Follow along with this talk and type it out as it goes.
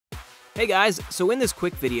Hey guys, so in this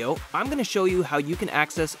quick video, I'm going to show you how you can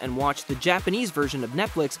access and watch the Japanese version of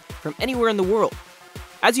Netflix from anywhere in the world.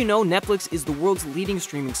 As you know, Netflix is the world's leading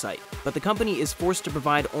streaming site, but the company is forced to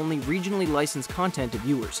provide only regionally licensed content to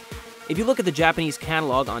viewers. If you look at the Japanese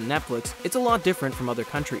catalog on Netflix, it's a lot different from other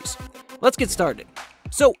countries. Let's get started.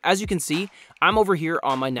 So, as you can see, I'm over here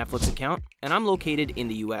on my Netflix account, and I'm located in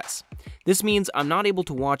the US. This means I'm not able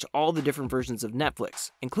to watch all the different versions of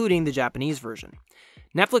Netflix, including the Japanese version.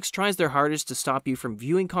 Netflix tries their hardest to stop you from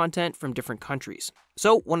viewing content from different countries.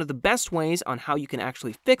 So, one of the best ways on how you can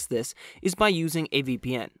actually fix this is by using a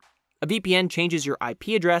VPN. A VPN changes your IP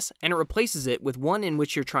address and it replaces it with one in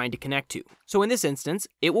which you're trying to connect to. So in this instance,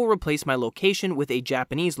 it will replace my location with a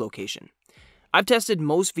Japanese location. I've tested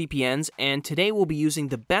most VPNs, and today we'll be using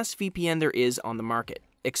the best VPN there is on the market,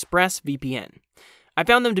 ExpressVPN. I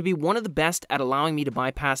found them to be one of the best at allowing me to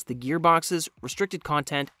bypass the gearboxes, restricted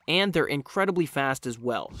content, and they're incredibly fast as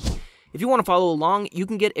well. If you want to follow along, you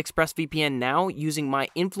can get ExpressVPN now using my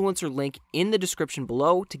influencer link in the description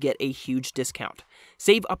below to get a huge discount.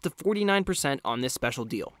 Save up to 49% on this special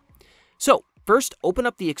deal. So, first open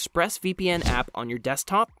up the ExpressVPN app on your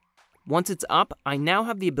desktop. Once it's up, I now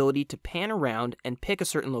have the ability to pan around and pick a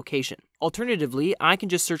certain location. Alternatively, I can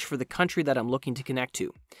just search for the country that I'm looking to connect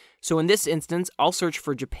to. So in this instance, I'll search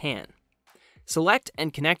for Japan. Select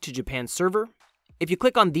and connect to Japan's server. If you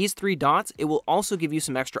click on these three dots, it will also give you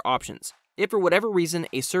some extra options. If for whatever reason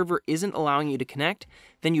a server isn't allowing you to connect,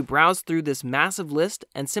 then you browse through this massive list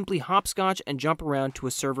and simply hopscotch and jump around to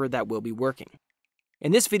a server that will be working.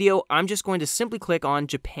 In this video, I'm just going to simply click on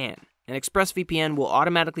Japan, and ExpressVPN will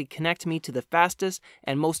automatically connect me to the fastest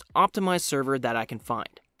and most optimized server that I can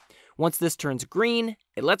find. Once this turns green,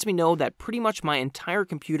 it lets me know that pretty much my entire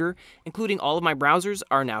computer, including all of my browsers,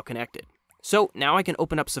 are now connected. So now I can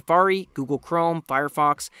open up Safari, Google Chrome,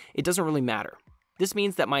 Firefox, it doesn't really matter. This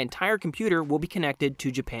means that my entire computer will be connected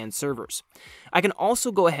to Japan's servers. I can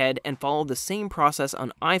also go ahead and follow the same process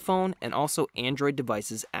on iPhone and also Android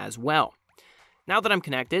devices as well. Now that I'm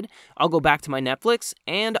connected, I'll go back to my Netflix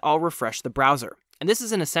and I'll refresh the browser. And this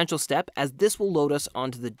is an essential step as this will load us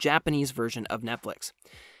onto the Japanese version of Netflix.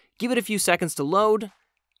 Give it a few seconds to load.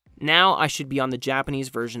 Now I should be on the Japanese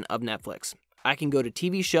version of Netflix. I can go to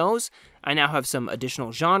TV shows. I now have some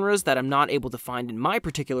additional genres that I'm not able to find in my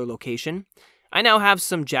particular location. I now have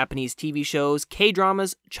some Japanese TV shows,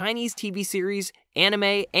 K-dramas, Chinese TV series,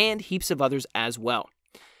 anime, and heaps of others as well.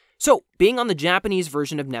 So, being on the Japanese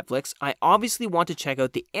version of Netflix, I obviously want to check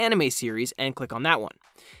out the anime series and click on that one.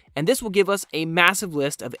 And this will give us a massive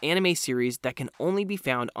list of anime series that can only be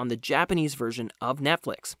found on the Japanese version of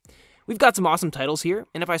Netflix. We've got some awesome titles here,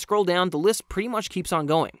 and if I scroll down, the list pretty much keeps on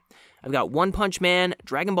going. I've got One Punch Man,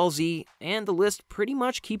 Dragon Ball Z, and the list pretty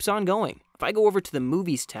much keeps on going. If I go over to the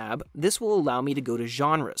Movies tab, this will allow me to go to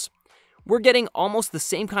Genres. We're getting almost the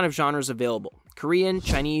same kind of genres available: Korean,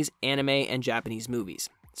 Chinese, anime, and Japanese movies.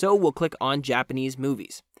 So we'll click on Japanese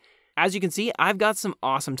movies. As you can see, I've got some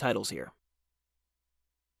awesome titles here.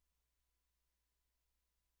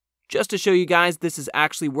 Just to show you guys this is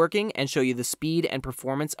actually working and show you the speed and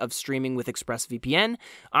performance of streaming with ExpressVPN,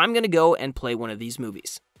 I'm going to go and play one of these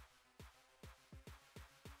movies.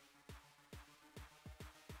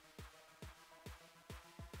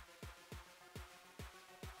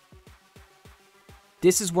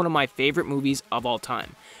 This is one of my favorite movies of all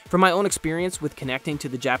time. From my own experience with connecting to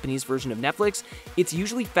the Japanese version of Netflix, it's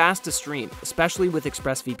usually fast to stream, especially with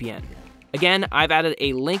ExpressVPN. Again, I've added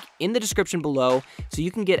a link in the description below so you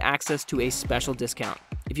can get access to a special discount.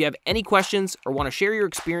 If you have any questions or want to share your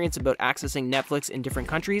experience about accessing Netflix in different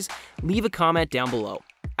countries, leave a comment down below.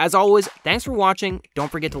 As always, thanks for watching.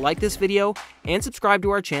 Don't forget to like this video and subscribe to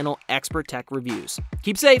our channel, Expert Tech Reviews.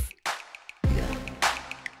 Keep safe!